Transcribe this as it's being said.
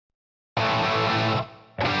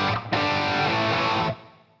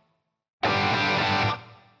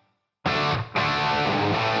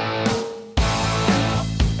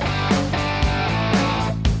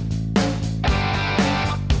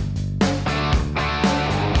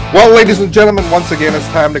Well, ladies and gentlemen, once again, it's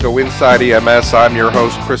time to go inside EMS. I'm your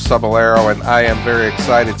host, Chris Saballero, and I am very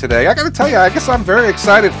excited today. I got to tell you, I guess I'm very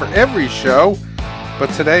excited for every show, but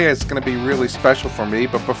today is going to be really special for me.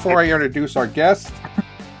 But before I introduce our guest,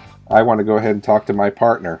 I want to go ahead and talk to my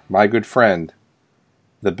partner, my good friend,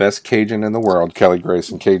 the best Cajun in the world, Kelly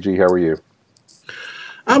Grayson. KG, how are you?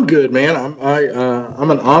 I'm good, man.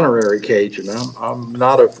 I'm an honorary Cajun. I'm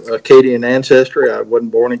not of Acadian ancestry. I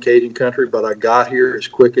wasn't born in Cajun country, but I got here as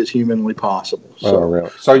quick as humanly possible. So,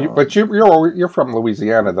 really? So, you're from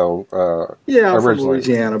Louisiana, though. Yeah, I'm originally. from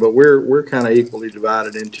Louisiana, but we're kind of equally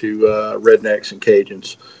divided into rednecks and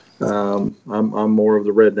Cajuns. I'm more of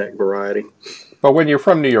the redneck variety. But when you're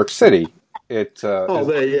from New York City,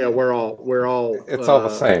 we're all. It's all the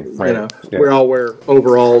same, right? You know, yeah. We all wear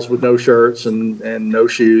overalls with no shirts and no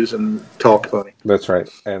shoes and talk funny. That's right,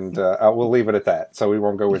 and we'll leave it at that. So we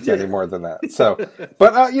won't go into any more than that. So,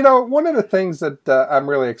 but one of the things that I'm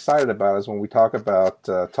really excited about is when we talk about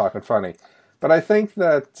talking funny. But I think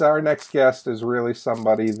that our next guest is really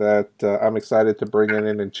somebody that I'm excited to bring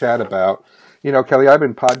in and chat about. You know, Kelly, I've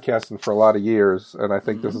been podcasting for a lot of years, and I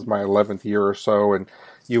think this is my 11th year or so, and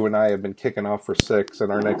you and I have been kicking off for 6,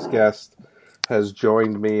 and our next guest has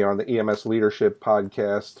joined me on the EMS Leadership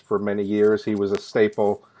Podcast for many years. He was a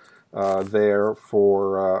staple there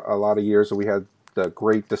for a lot of years, and we had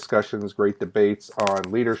great discussions, great debates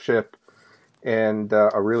on leadership, and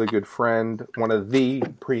a really good friend, one of the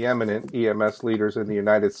preeminent EMS leaders in the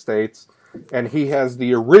United States, and he has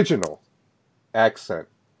the original accent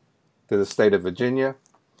to the state of Virginia.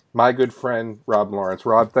 My good friend, Rob Lawrence.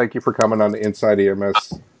 Rob, thank you for coming on the Inside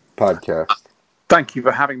EMS podcast. Thank you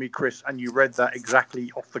for having me, Chris. And you read that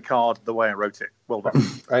exactly off the card the way I wrote it. Well done.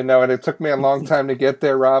 I know, and it took me a long time to get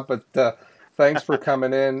there, Rob, but thanks for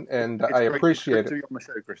coming in, and I appreciate it. To you on the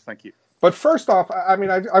show, Chris. Thank you. But first off, I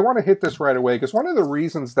want to hit this right away, because one of the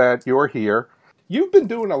reasons that you're here, you've been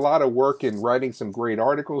doing a lot of work in writing some great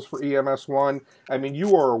articles for EMS1. I mean,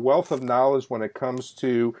 you are a wealth of knowledge when it comes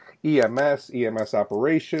to EMS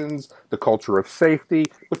operations, the culture of safety.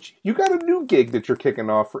 But you got a new gig that you're kicking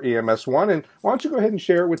off for EMS1, and why don't you go ahead and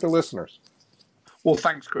share it with the listeners? Well,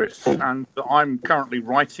 thanks, Chris. And I'm currently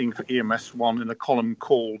writing for EMS1 in a column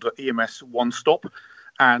called EMS1 Stop.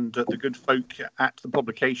 And the good folk at the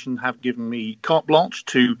publication have given me carte blanche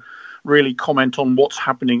to really comment on what's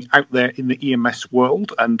happening out there in the EMS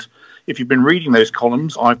world. And if you've been reading those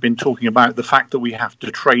columns, I've been talking about the fact that we have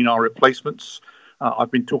to train our replacements.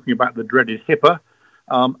 I've been talking about the dreaded HIPAA.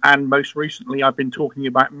 And most recently, I've been talking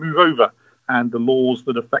about move over and the laws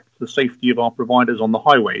that affect the safety of our providers on the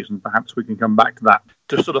highways. And perhaps we can come back to that.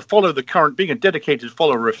 To sort of follow the current, being a dedicated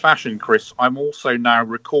follower of fashion, Chris, I'm also now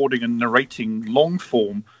recording and narrating long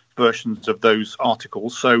form versions of those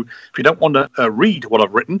articles. So if you don't want to read what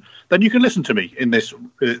I've written, then you can listen to me in this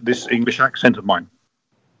English accent of mine.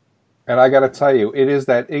 And I got to tell you, it is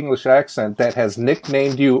that English accent that has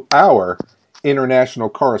nicknamed you our international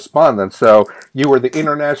correspondent. So you were the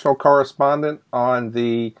international correspondent on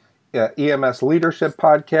the EMS Leadership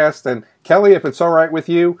Podcast. And Kelly, if it's all right with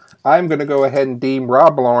you, I'm going to go ahead and deem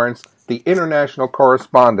Rob Lawrence the international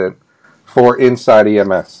correspondent for Inside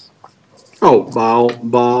EMS. Oh,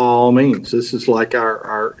 by all means. This is like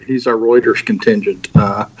he's our Reuters contingent.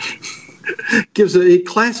 He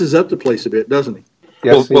classes up the place a bit, doesn't he?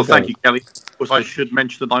 Yes, well, thank you, Kelly. Of course, I should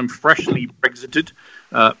mention that I'm freshly Brexited.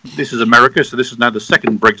 This is America, so this is now the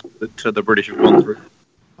second Brexit that the British have gone through.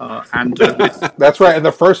 That's right, and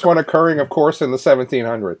the first one occurring, of course, in the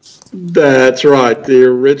 1700s. That's right, the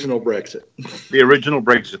original Brexit. The original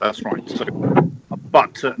Brexit, that's right. So,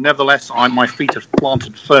 but nevertheless, my feet have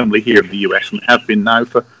planted firmly here in the US and have been now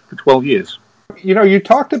for 12 years. You know, you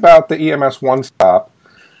talked about the EMS1 Stop,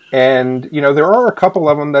 and, you know, there are a couple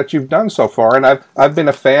of them that you've done so far, and I've been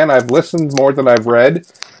a fan. I've listened more than I've read.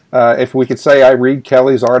 If we could say I read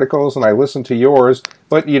Kelly's articles and I listen to yours,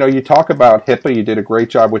 but, you know, you talk about HIPAA. You did a great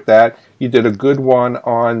job with that. You did a good one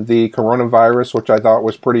on the coronavirus, which I thought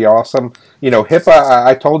was pretty awesome. You know, HIPAA,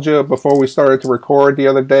 I told you before we started to record the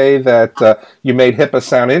other day that you made HIPAA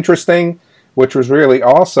sound interesting, which was really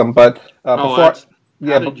awesome. But how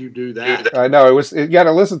did you do that? I know, you got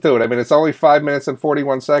to listen to it. I mean, it's only 5 minutes and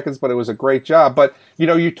 41 seconds, but it was a great job. But, you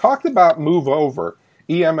know, you talked about Move Over,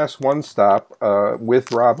 EMS1 Stop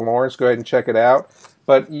with Rob Lawrence. Go ahead and check it out.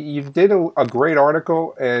 But you did a great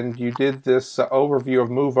article, and you did this overview of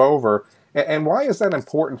Move Over. And why is that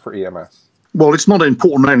important for EMS? Well, it's not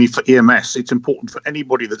important only for EMS. It's important for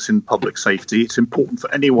anybody that's in public safety. It's important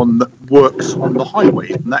for anyone that works on the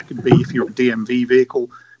highway. And that could be if you're a DMV vehicle,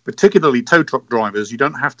 particularly tow truck drivers. You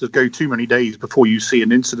don't have to go too many days before you see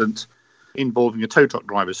an incident involving a tow truck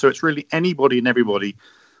driver. So it's really anybody and everybody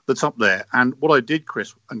that's up there. And what I did,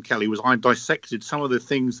 Chris and Kelly, was I dissected some of the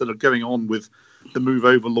things that are going on with the move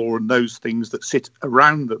over law and those things that sit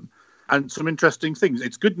around them, and some interesting things.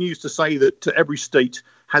 It's good news to say that every state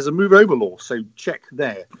has a move over law, so check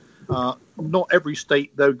there. Not every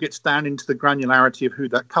state, though, gets down into the granularity of who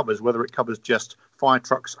that covers, whether it covers just fire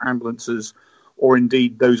trucks, ambulances, or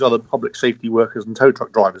indeed those other public safety workers and tow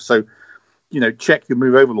truck drivers. So, check your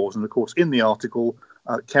move over laws. And of course, in the article,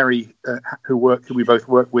 Kerry, who we both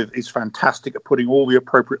work with, is fantastic at putting all the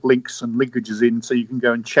appropriate links and linkages in, so you can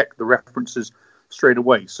go and check the references straight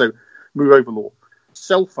away. So, move over law.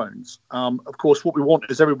 Cell phones. Of course, what we want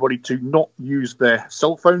is everybody to not use their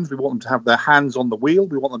cell phones. We want them to have their hands on the wheel.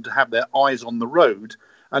 We want them to have their eyes on the road.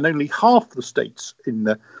 And only half the states in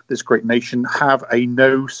this great nation have a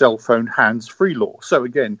no cell phone hands-free law. So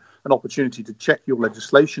again, an opportunity to check your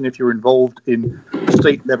legislation if you're involved in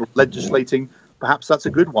state level legislating. Perhaps that's a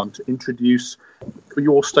good one to introduce for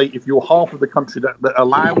your state if you're half of the country that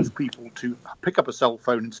allows people to pick up a cell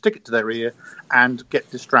phone and stick it to their ear and get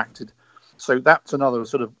distracted. So that's another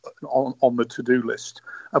sort of on the to-do list.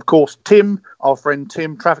 Of course, Tim, our friend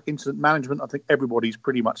Tim, traffic incident management. I think everybody's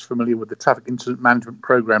pretty much familiar with the traffic incident management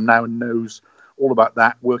program now and knows all about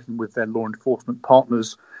that, working with their law enforcement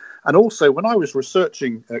partners. And also, when I was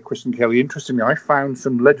researching, Chris and Kelly, interestingly, I found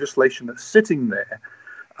some legislation that's sitting there,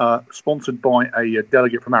 sponsored by a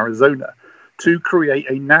delegate from Arizona, to create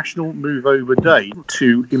a national move over day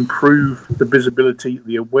to improve the visibility,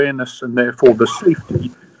 the awareness, and therefore the safety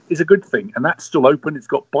is a good thing. And that's still open. It's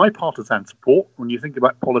got bipartisan support. When you think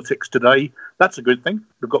about politics today, that's a good thing.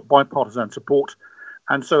 We've got bipartisan support.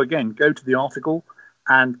 And so, again, go to the article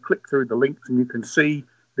and click through the links, and you can see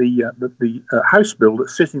the House bill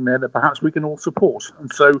that's sitting there that perhaps we can all support.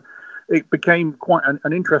 And so it became quite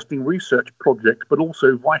an interesting research project, but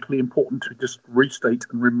also vitally important to just restate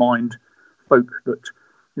and remind folk that,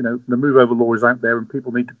 the move over law is out there and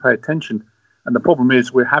people need to pay attention. And the problem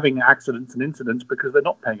is we're having accidents and incidents because they're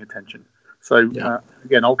not paying attention. So,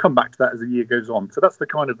 again, I'll come back to that as the year goes on. So that's the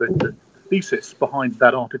kind of the thesis behind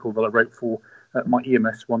that article that I wrote for my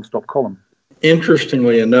EMS One Stop column.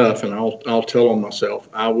 Interestingly enough, and I'll tell on myself,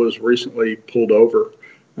 I was recently pulled over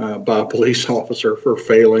by a police officer for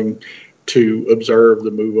failing to observe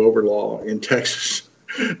the move over law in Texas.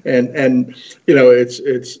 And it's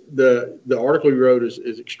the article you wrote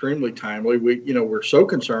is extremely timely. We're so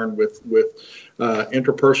concerned with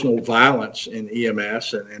interpersonal violence in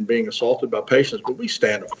EMS and being assaulted by patients, but we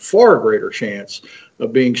stand a far greater chance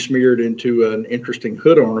of being smeared into an interesting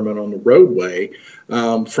hood ornament on the roadway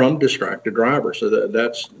from distracted drivers. So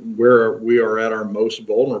that's where we are at our most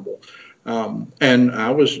vulnerable. And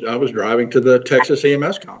I was driving to the Texas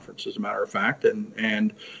EMS conference, as a matter of fact,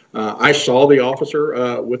 and I saw the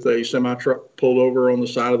officer with a semi truck pulled over on the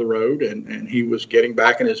side of the road, and he was getting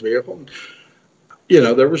back in his vehicle.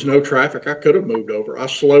 There was no traffic. I could have moved over. I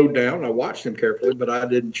slowed down. I watched him carefully, but I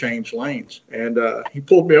didn't change lanes, and he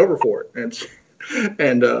pulled me over for it.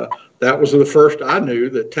 And that was the first I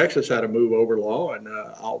knew that Texas had a move over law, and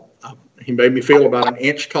he made me feel about an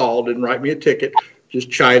inch tall. Didn't write me a ticket. Just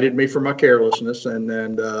chided me for my carelessness, and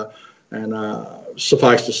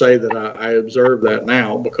suffice to say that I observe that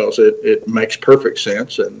now because it makes perfect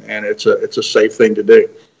sense, and it's a safe thing to do.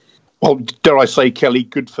 Well, dare I say, Kelly,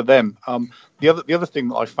 good for them. The other thing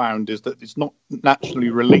that I found is that it's not naturally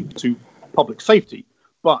related to public safety,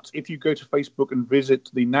 but if you go to Facebook and visit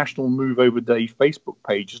the National Move Over Day Facebook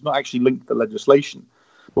page, it's not actually linked to legislation,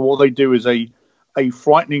 but what they do is a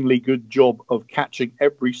frighteningly good job of catching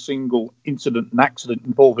every single incident and accident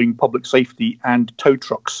involving public safety and tow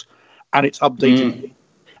trucks. And it's updated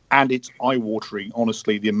and it's eye-watering,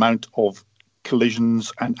 honestly, the amount of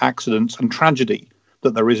collisions and accidents and tragedy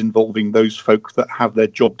that there is involving those folk that have their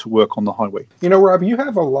job to work on the highway. Rob, you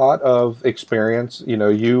have a lot of experience.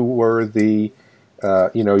 You were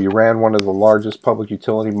you ran one of the largest public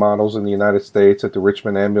utility models in the United States at the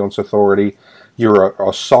Richmond Ambulance Authority. You're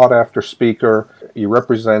a sought-after speaker. You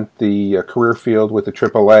represent the career field with the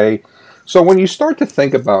AAA. So when you start to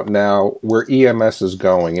think about now where EMS is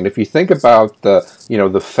going, and if you think about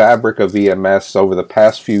the fabric of EMS over the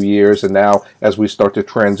past few years, and now as we start to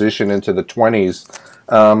transition into the 20s,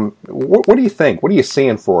 what do you think? What are you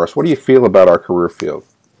seeing for us? What do you feel about our career field?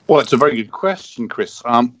 Well, it's a very good question, Chris.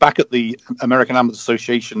 Back at the American Ambulance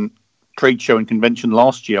Association trade show and convention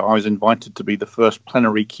last year, I was invited to be the first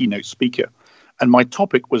plenary keynote speaker. And my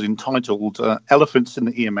topic was entitled Elephants in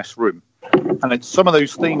the EMS Room. And it's some of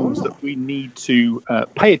those things that we need to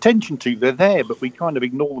pay attention to. They're there, but we kind of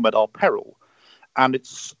ignore them at our peril. And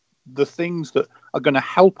it's the things that are going to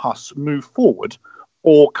help us move forward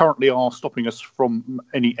or currently are stopping us from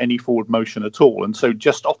any forward motion at all. And so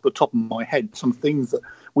just off the top of my head, some things that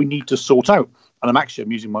we need to sort out. And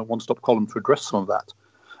I'm using my one-stop column to address some of that.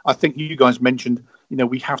 I think you guys mentioned,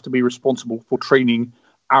 we have to be responsible for training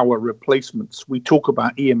our replacements. We talk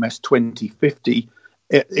about EMS 2050.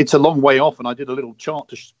 It's a long way off, and I did a little chart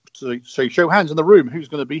to say, show hands in the room, who's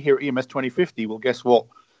going to be here at EMS 2050? Well, guess what?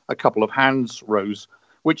 A couple of hands rose,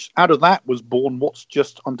 which out of that was born what's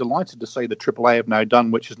just, I'm delighted to say, the AAA have now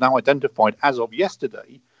done, which is now identified as of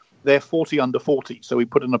yesterday, they're 40 under 40. So we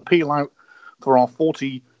put an appeal out for our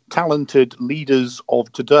 40 talented leaders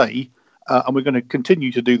of today, and we're going to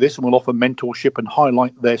continue to do this, and we'll offer mentorship and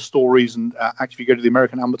highlight their stories. And actually, if you go to the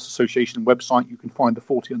American Ambulance Association website, you can find the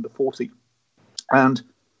 40 under 40. And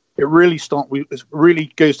it really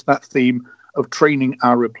goes to that theme of training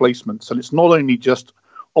our replacements. And it's not only just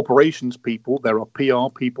operations people, there are PR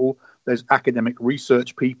people, there's academic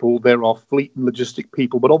research people, there are fleet and logistic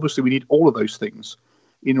people, but obviously we need all of those things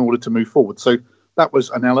in order to move forward. So that was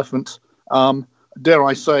an elephant. Dare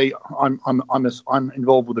I say, I'm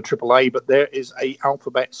involved with the AAA, but there is a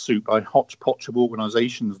alphabet soup, a hodgepodge of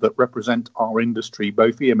organisations that represent our industry,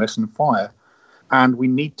 both EMS and fire, and we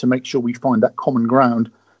need to make sure we find that common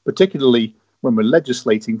ground, particularly when we're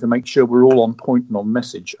legislating, to make sure we're all on point and on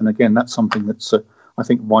message. And again, that's something that's I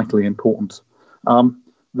think vitally important.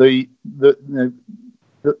 The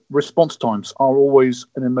response times are always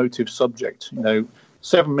an emotive subject.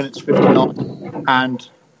 7 minutes 59, and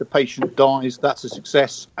the patient dies, that's a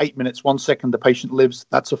success. 8 minutes 1 second, the patient lives,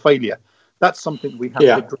 that's a failure. That's something we have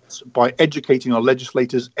to address by educating our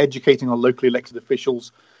legislators, educating our locally elected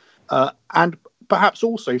officials, and perhaps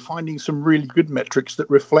also finding some really good metrics that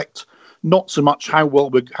reflect not so much how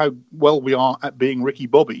well we are at being Ricky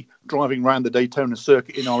Bobby, driving around the Daytona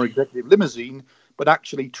circuit in our executive limousine, but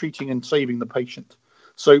actually treating and saving the patient.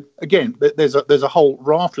 So again, there's a whole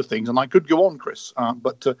raft of things, and I could go on, Chris.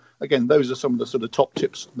 But again, those are some of the sort of top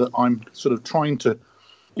tips that I'm sort of trying to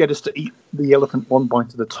get us to eat the elephant one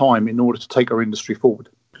bite at a time in order to take our industry forward.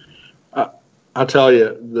 I'll tell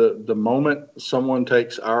you, the moment someone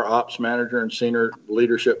takes our ops manager and senior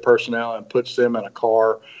leadership personnel and puts them in a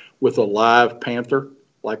car with a live panther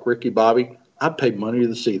like Ricky Bobby, I'd pay money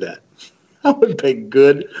to see that. I would pay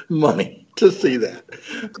good money to see that.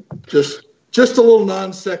 Just a little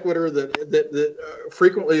non sequitur that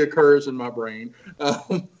frequently occurs in my brain.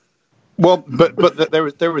 Well, but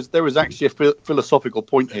there was actually a philosophical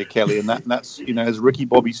point here, Kelly, and that's as Ricky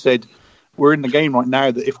Bobby said, we're in the game right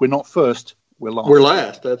now that if we're not first, we're last. We're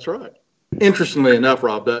last. That's right. Interestingly enough,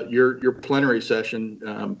 Rob, your plenary session,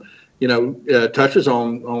 touches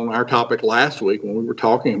on our topic last week when we were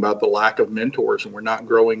talking about the lack of mentors, and we're not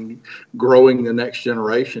growing the next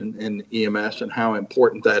generation in EMS and how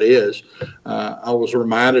important that is. I was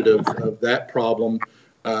reminded of that problem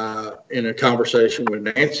in a conversation with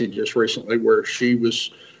Nancy just recently, where she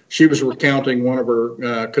was recounting one of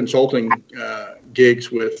her consulting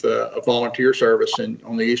gigs with a volunteer service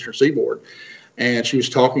on the Eastern Seaboard, and she was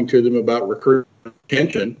talking to them about recruitment and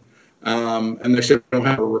retention. And they said, we don't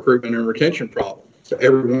have a recruitment and retention problem. So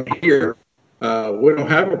everyone here, we don't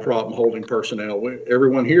have a problem holding personnel.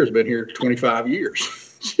 Everyone here has been here 25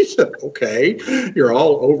 years. She said, okay, you're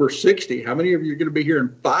all over 60. How many of you are going to be here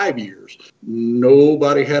in 5 years?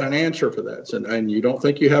 Nobody had an answer for that. And you don't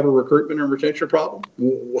think you have a recruitment and retention problem?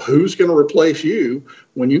 Who's going to replace you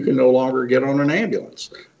when you can no longer get on an ambulance?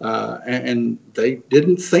 And they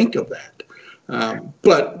didn't think of that.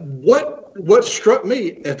 But what struck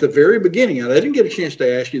me at the very beginning, and I didn't get a chance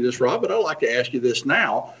to ask you this, Rob, but I'd like to ask you this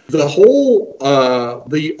now. The whole,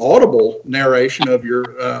 the audible narration of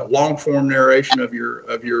your long form narration of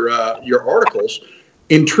your articles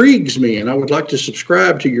intrigues me, and I would like to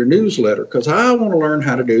subscribe to your newsletter because I want to learn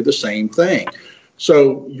how to do the same thing.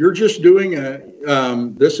 So you're just doing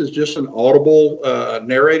this is just an audible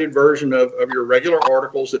narrated version of your regular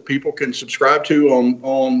articles that people can subscribe to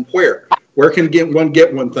on where? Where can one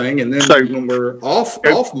get one thing? And then when we're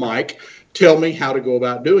off mic, tell me how to go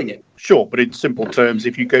about doing it. Sure, but in simple terms,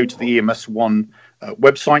 if you go to the EMS1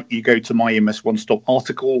 website, you go to my EMS1 Stop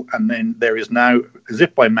article, and then there is now, as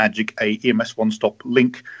if by magic, a EMS1 Stop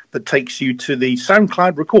link that takes you to the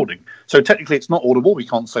SoundCloud recording. So technically it's not audible. We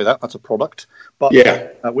can't say that. That's a product. But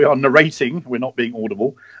we are narrating. We're not being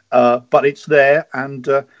audible. But it's there, and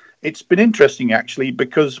it's been interesting, actually,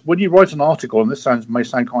 because when you write an article, and this may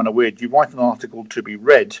sound kind of weird, you write an article to be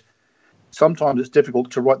read. Sometimes it's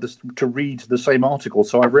difficult to read the same article.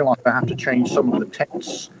 So I realized I have to change some of the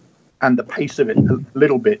texts and the pace of it a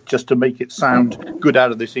little bit just to make it sound good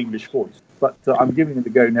out of this English voice. But I'm giving it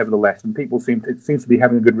a go nevertheless, and it seems to be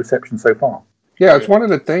having a good reception so far. Yeah, it's one of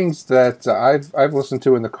the things that I've listened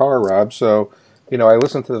to in the car, Rob. So, I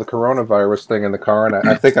listened to the coronavirus thing in the car, and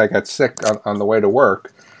I think I got sick on the way to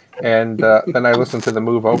work. And then I listened to the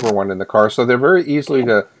Move Over one in the car. So they're very easily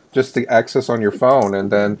to access on your phone.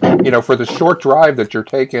 And then, for the short drive that you're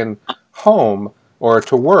taking home or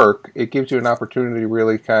to work, it gives you an opportunity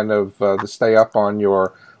really kind of to stay up on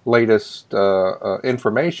your latest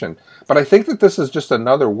information. But I think that this is just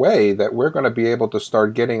another way that we're going to be able to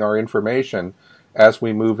start getting our information as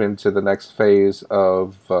we move into the next phase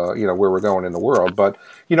of where we're going in the world. But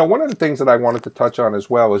one of the things that I wanted to touch on as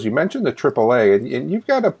well is you mentioned the AAA, and you've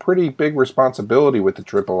got a pretty big responsibility with the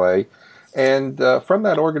AAA. And from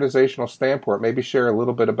that organizational standpoint, maybe share a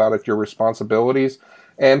little bit about it, your responsibilities.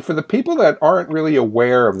 And for the people that aren't really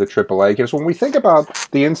aware of the AAA, because when we think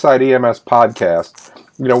about the Inside EMS podcast,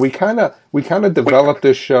 we kind of developed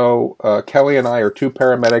this show. Kelly and I are two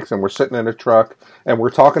paramedics, and we're sitting in a truck, and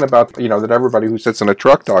we're talking about that everybody who sits in a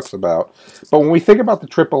truck talks about. But when we think about the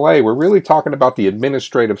AAA, we're really talking about the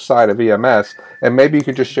administrative side of EMS. And maybe you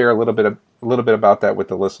could just share a little bit about that with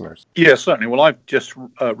the listeners. Yeah, certainly. Well, I've just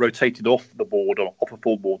rotated off the board, off a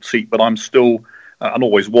full board seat, but I'm still and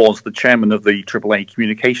always was the chairman of the AAA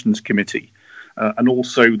Communications Committee. And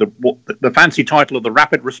also the fancy title of the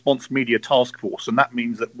Rapid Response Media Task Force. And that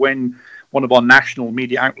means that when one of our national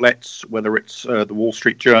media outlets, whether it's the Wall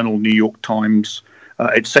Street Journal, New York Times,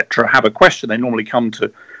 etc., have a question, they normally come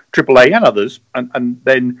to AAA and others, and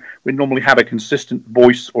then we normally have a consistent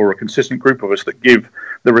voice or a consistent group of us that give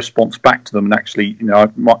the response back to them. And actually,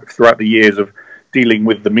 throughout the years of dealing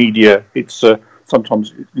with the media, it's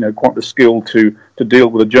sometimes quite the skill to deal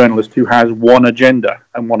with a journalist who has one agenda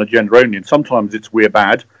and one agenda only, and sometimes it's we're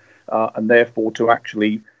bad, and therefore to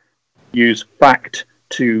actually use fact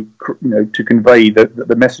to convey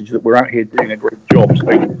the message that we're out here doing a great job.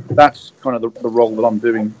 So that's kind of the role that I'm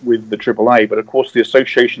doing with the AAA. But of course, the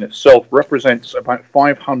association itself represents about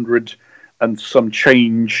 500 and some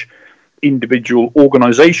change individual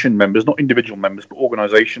organisation members, not individual members, but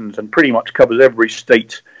organisations, and pretty much covers every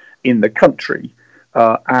state in the country.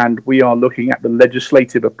 And we are looking at the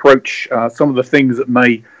legislative approach. Some of the things that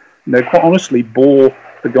may, quite honestly, bore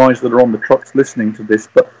the guys that are on the trucks listening to this,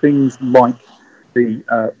 but things like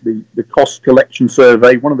the cost collection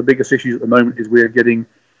survey. One of the biggest issues at the moment is we're getting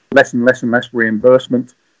less and less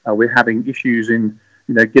reimbursement. We're having issues in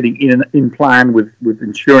getting in plan with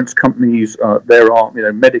insurance companies. There are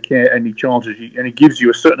Medicare, any charges, and it gives you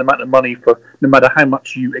a certain amount of money for no matter how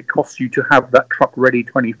much it costs you to have that truck ready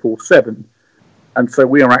 24/7. And so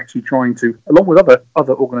we are actually trying to, along with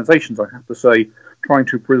other organisations, I have to say, trying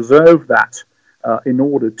to preserve that in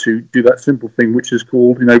order to do that simple thing, which is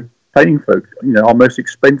called paying folk. Our most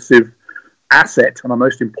expensive asset and our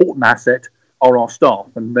most important asset are our staff,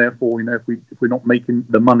 and therefore if we're not making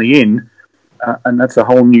the money in. And that's a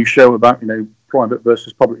whole new show about, private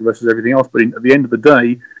versus public versus everything else. But at the end of the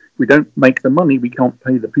day, if we don't make the money, we can't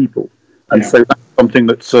pay the people. And so that's something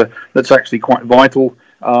that's actually quite vital,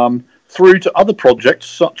 through to other projects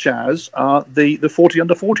such as the 40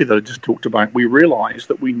 under 40 that I just talked about. We realise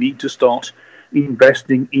that we need to start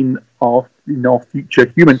investing in our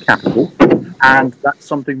future human capital. And that's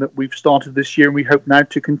something that we've started this year, and we hope now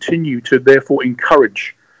to continue to therefore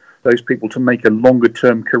encourage those people to make a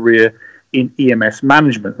longer-term career in EMS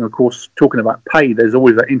management. And of course, talking about pay, there's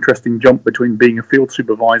always that interesting jump between being a field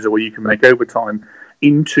supervisor where you can make overtime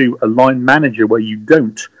into a line manager where you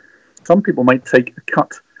don't. Some people might take a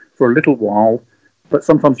cut for a little while, but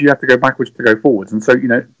sometimes you have to go backwards to go forwards. And so,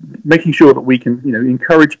 making sure that we can,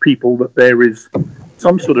 encourage people that there is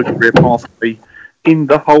some sort of career pathway in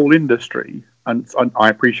the whole industry. And I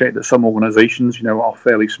appreciate that some organizations, are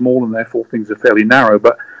fairly small and therefore things are fairly narrow,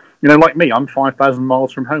 but like me, I'm 5,000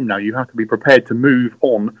 miles from home now. You have to be prepared to move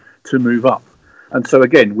on, to move up. And so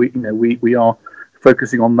again, we are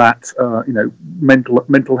focusing on that,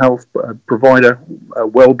 mental health provider,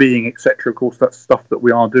 well-being, etc. Of course, that's stuff that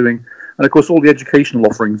we are doing. And of course, all the educational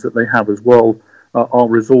offerings that they have as well are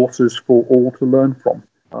resources for all to learn from.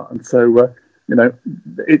 And so,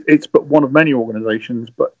 it's but one of many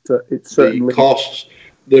organizations, but it's certainly...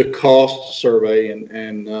 The cost survey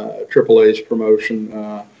and AAA's promotion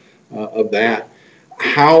of that.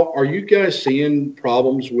 How are you guys seeing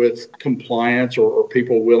problems with compliance or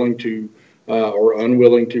people willing to or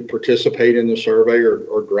unwilling to participate in the survey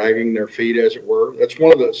or dragging their feet, as it were? That's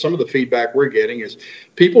some of the feedback we're getting is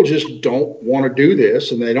people just don't want to do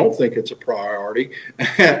this and they don't think it's a priority,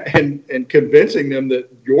 and convincing them that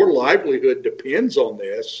your livelihood depends on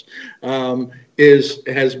this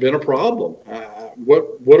has been a problem.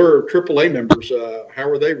 What are AAA members? How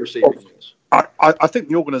are they receiving this? I think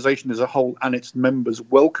the organisation as a whole and its members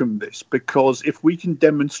welcome this, because if we can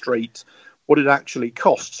demonstrate what it actually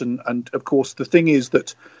costs, and of course the thing is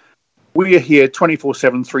that we are here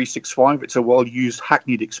 24/7, 365. It's a well-used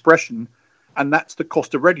hackneyed expression, and that's the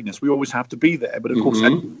cost of readiness. We always have to be there. But of course,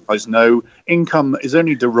 as you guys know, income is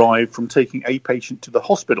only derived from taking a patient to the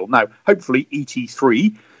hospital. Now, hopefully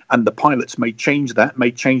ET3 and the pilots may change that,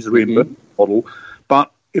 may change the reimbursement model.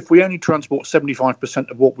 But if we only transport 75%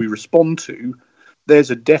 of what we respond to,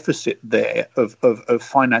 there's a deficit there of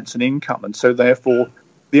finance and income. And so therefore,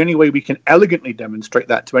 the only way we can elegantly demonstrate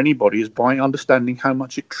that to anybody is by understanding how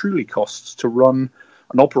much it truly costs to run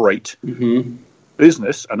and operate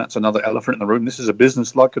business. And that's another elephant in the room. This is a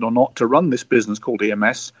business, like it or not, to run this business called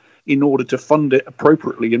EMS in order to fund it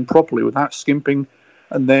appropriately and properly without skimping,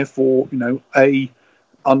 and therefore,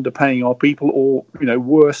 underpaying our people, or,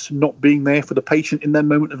 worse, not being there for the patient in their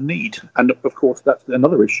moment of need. And of course, that's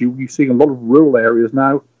another issue. You see a lot of rural areas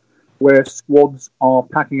now where squads are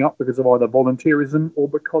packing up because of either volunteerism or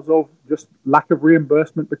because of just lack of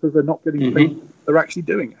reimbursement, because they're not getting paid they're actually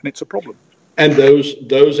doing, and it's a problem. And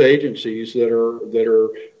those agencies that are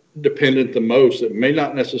dependent the most, that may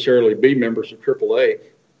not necessarily be members of AAA,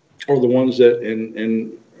 are the ones that,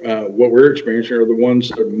 in what we're experiencing, are the ones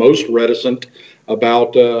that are most reticent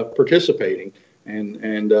about participating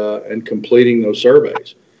and completing those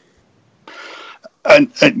surveys.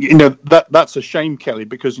 And that's a shame, Kelly,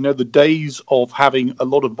 because the days of having a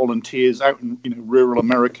lot of volunteers out in rural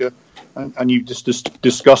America, and you just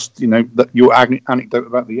discussed that your anecdote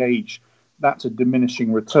about the age, that's a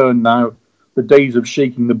diminishing return now. The days of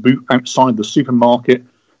shaking the boot outside the supermarket,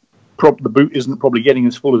 the boot isn't probably getting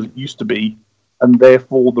as full as it used to be, and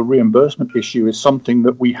therefore the reimbursement issue is something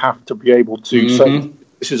that we have to be able to say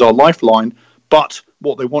this is our lifeline. But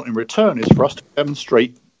what they want in return is for us to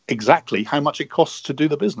demonstrate exactly how much it costs to do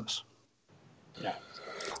the business.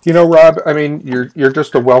 Rob, I mean, you're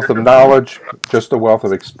just a wealth of knowledge, just a wealth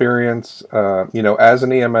of experience. As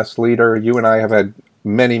an EMS leader, you and I have had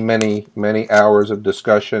many, many, many hours of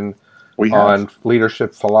discussion on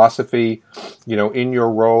leadership philosophy. In your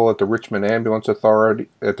role at the Richmond Ambulance Authority,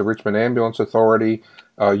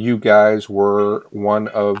 you guys were one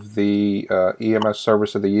of the EMS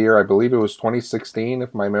Service of the Year. I believe it was 2016,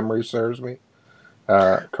 if my memory serves me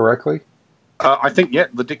correctly. I think,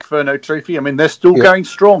 the Dick Furno Trophy. I mean, they're still going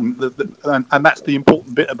strong, and that's the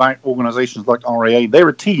important bit about organisations like RAA. They're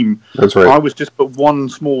a team. That's right. I was just but one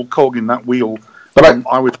small cog in that wheel. But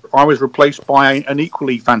I was replaced by an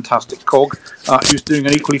equally fantastic cog who's doing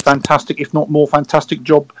an equally fantastic, if not more fantastic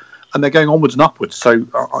job, and they're going onwards and upwards. So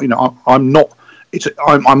I'm not.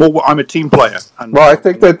 I'm a team player. And, I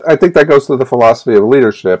think that goes to the philosophy of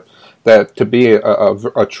leadership. That to be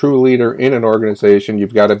a true leader in an organization,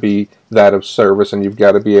 you've got to be that of service, and you've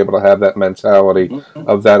got to be able to have that mentality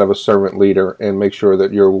of that of a servant leader, and make sure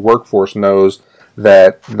that your workforce knows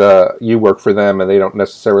that you work for them and they don't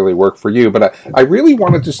necessarily work for you. But I really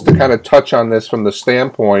wanted just to kind of touch on this from the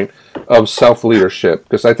standpoint of self-leadership,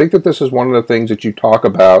 because I think that this is one of the things that you talk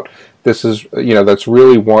about. This is, that's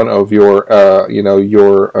really one of your,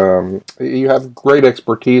 you have great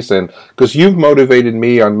expertise in, because you've motivated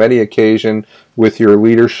me on many occasions with your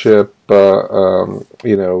leadership, words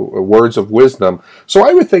of wisdom. So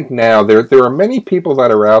I would think now there are many people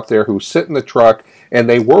that are out there who sit in the truck and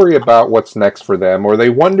they worry about what's next for them, or they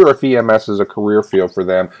wonder if EMS is a career field for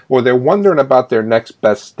them, or they're wondering about their next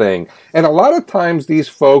best thing. And a lot of times these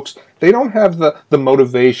folks, they don't have the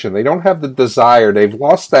motivation, they don't have the desire, they've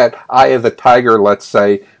lost that eye of the tiger, let's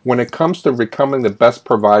say, when it comes to becoming the best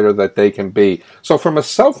provider that they can be. So from a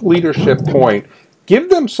self-leadership point, give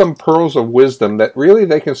them some pearls of wisdom that really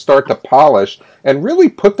they can start to polish and really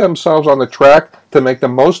put themselves on the track to make the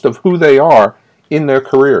most of who they are in their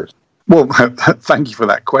careers. Well, thank you for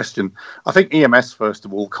that question. I think EMS, first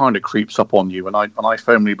of all, kind of creeps up on you, and I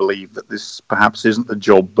firmly believe that this perhaps isn't a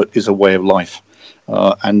job, but is a way of life.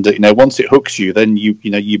 Once it hooks you, then you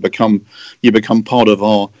become part of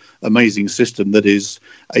our amazing system that is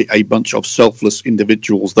a bunch of selfless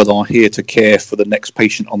individuals that are here to care for the next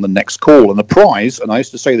patient on the next call. And the prize, and I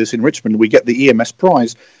used to say this in Richmond, we get the EMS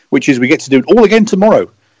prize, which is we get to do it all again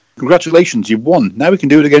tomorrow. Congratulations, you've won. Now we can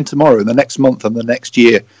do it again tomorrow, and the next month, and the next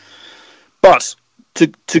year. But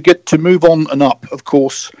to move on and up, of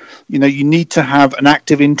course, you need to have an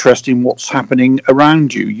active interest in what's happening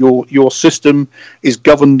around you. Your system is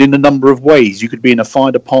governed in a number of ways. You could be in a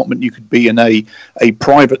fire department, you could be in a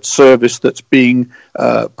private service that's being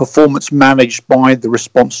performance managed by the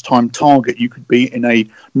response time target. You could be in a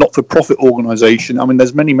not-for-profit organisation. I mean,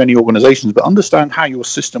 there's many organisations, but understand how your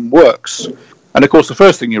system works. And of course, the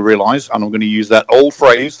first thing you realise, and I'm going to use that old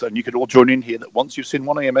phrase, and you could all join in here, that once you've seen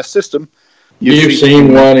one EMS system, you've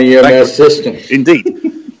seen one EMS system. Indeed.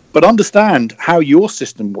 But understand how your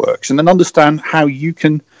system works, and then understand how you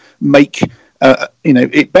can make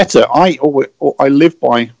it better. I live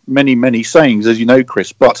by many sayings, as you know,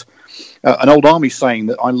 Chris. But an old army saying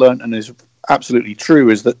that I learned and is absolutely true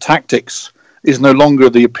is that tactics is no longer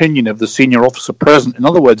the opinion of the senior officer present. In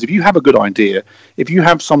other words, if you have a good idea, if you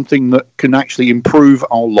have something that can actually improve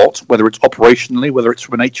our lot, whether it's operationally, whether it's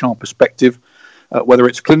from an HR perspective, whether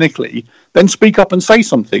it's clinically, then speak up and say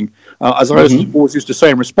something. As I always used to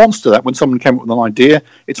say in response to that, when someone came up with an idea,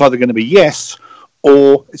 it's either going to be yes,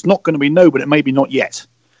 or it's not going to be no, but it may be not yet.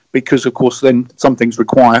 Because, of course, then some things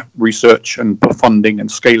require research and funding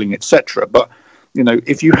and scaling, etc. But,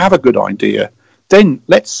 if you have a good idea, then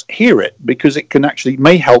let's hear it, because it can actually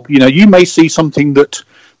may help. You may see something that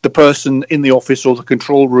the person in the office or the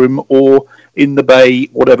control room or in the bay,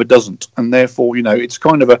 whatever, doesn't. And therefore, it's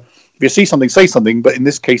kind of if you see something, say something. But in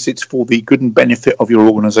this case, it's for the good and benefit of your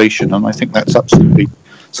organization. And I think that's absolutely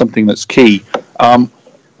something that's key.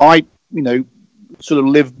 I sort of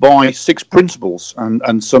live by 6 principles,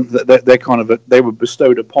 and some they're kind of they were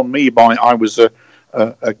bestowed upon me by I was a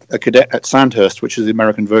cadet at Sandhurst, which is the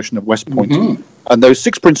American version of West Point. And those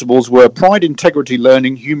 6 principles were pride, integrity,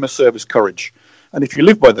 learning, humour, service, courage. And if you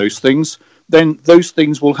live by those things, then those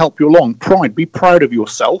things will help you along. Pride, be proud of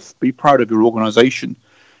yourself, be proud of your organisation.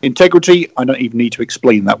 Integrity, I don't even need to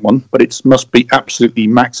explain that one, but it must be absolutely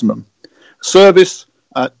maximum. Service,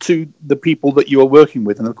 to the people that you are working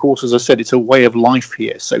with. And of course, as I said, it's a way of life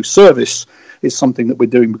here. So service is something that we're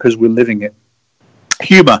doing because we're living it.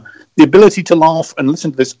 Humour, the ability to laugh and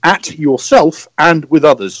listen to this at yourself and with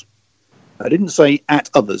others. I didn't say at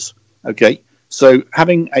others. Okay. So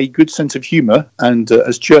having a good sense of humour, and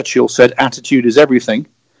as Churchill said, attitude is everything,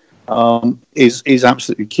 is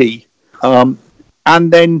absolutely key. And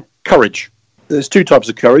then courage. There's 2 types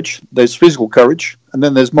of courage. There's physical courage, and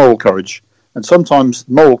then there's moral courage. And sometimes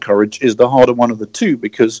moral courage is the harder one of the 2,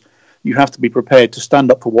 because you have to be prepared to stand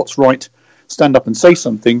up for what's right, stand up and say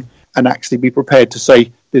something, and actually be prepared to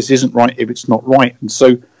say this isn't right if it's not right. And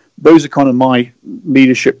so those are kind of my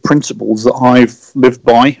leadership principles that I've lived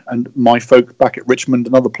by, and my folk back at Richmond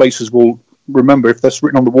and other places will remember. If that's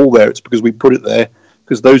written on the wall there, it's because we put it there,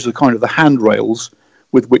 because those are kind of the handrails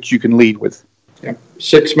with which you can lead with. Yeah.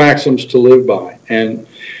 6 maxims to live by. And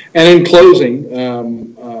in closing,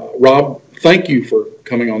 Rob, thank you for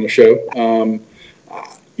coming on the show.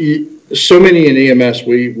 So many in EMS,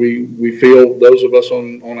 we feel, those of us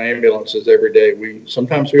on ambulances every day, we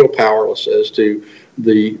sometimes feel powerless as to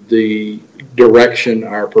the direction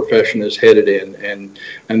our profession is headed in,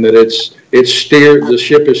 and that it's steered, the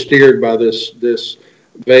ship is steered by this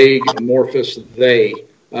vague amorphous they.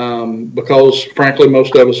 Because frankly,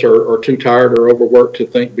 most of us are too tired or overworked to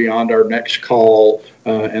think beyond our next call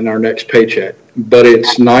and our next paycheck. But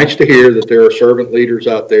it's nice to hear that there are servant leaders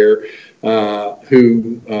out there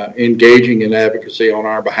who engaging in advocacy on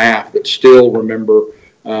our behalf, but still remember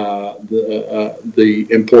the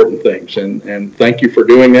important things. And thank you for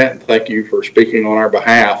doing that, and thank you for speaking on our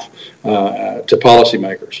behalf to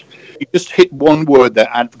policymakers. You just hit one word there,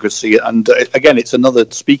 advocacy, and again, it's another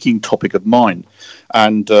speaking topic of mine.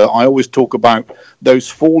 And I always talk about those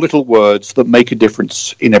 4 little words that make a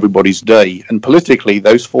difference in everybody's day. And politically,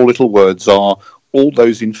 those 4 little words are all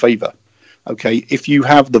those in favour. Okay, if you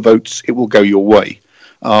have the votes, it will go your way.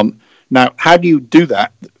 Now, how do you do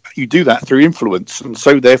that? You do that through influence. And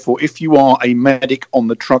so, therefore, if you are a medic on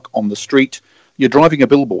the truck on the street, you're driving a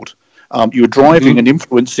billboard. You're driving an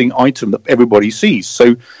influencing item that everybody sees.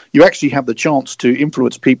 So you actually have the chance to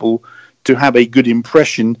influence people to have a good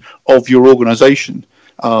impression of your organization.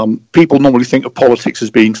 People normally think of politics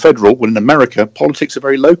as being federal, when in America, politics are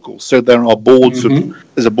very local. So there are boards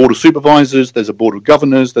there's a board of supervisors, there's a board of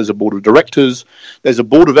governors, there's a board of directors, there's a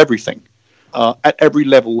board of everything at every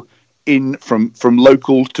level, from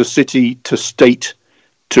local to city to state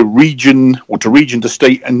to region, or to region to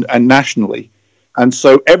state and nationally. And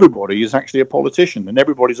so everybody is actually a politician, and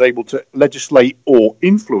everybody's able to legislate or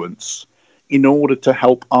influence in order to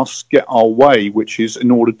help us get our way, which is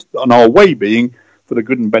and our way being for the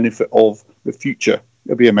good and benefit of the future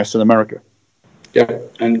of EMS in America. Yeah,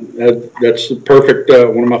 and that's the perfect,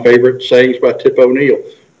 one of my favorite sayings by Tip O'Neill.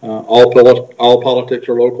 All politics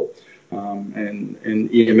are local. And in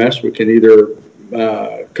EMS, we can either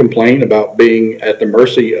complain about being at the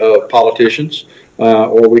mercy of politicians,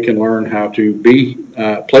 or we can learn how to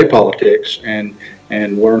play politics and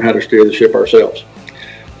learn how to steer the ship ourselves.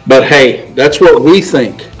 But hey, that's what we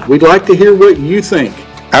think. We'd like to hear what you think.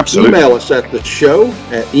 Absolutely. Email us at the show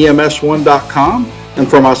at EMS1.com. And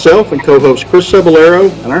for myself and co-host Chris Cebollero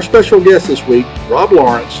and our special guest this week, Rob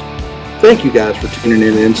Lawrence, thank you guys for tuning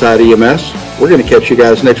in to Inside EMS. We're going to catch you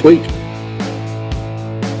guys next week.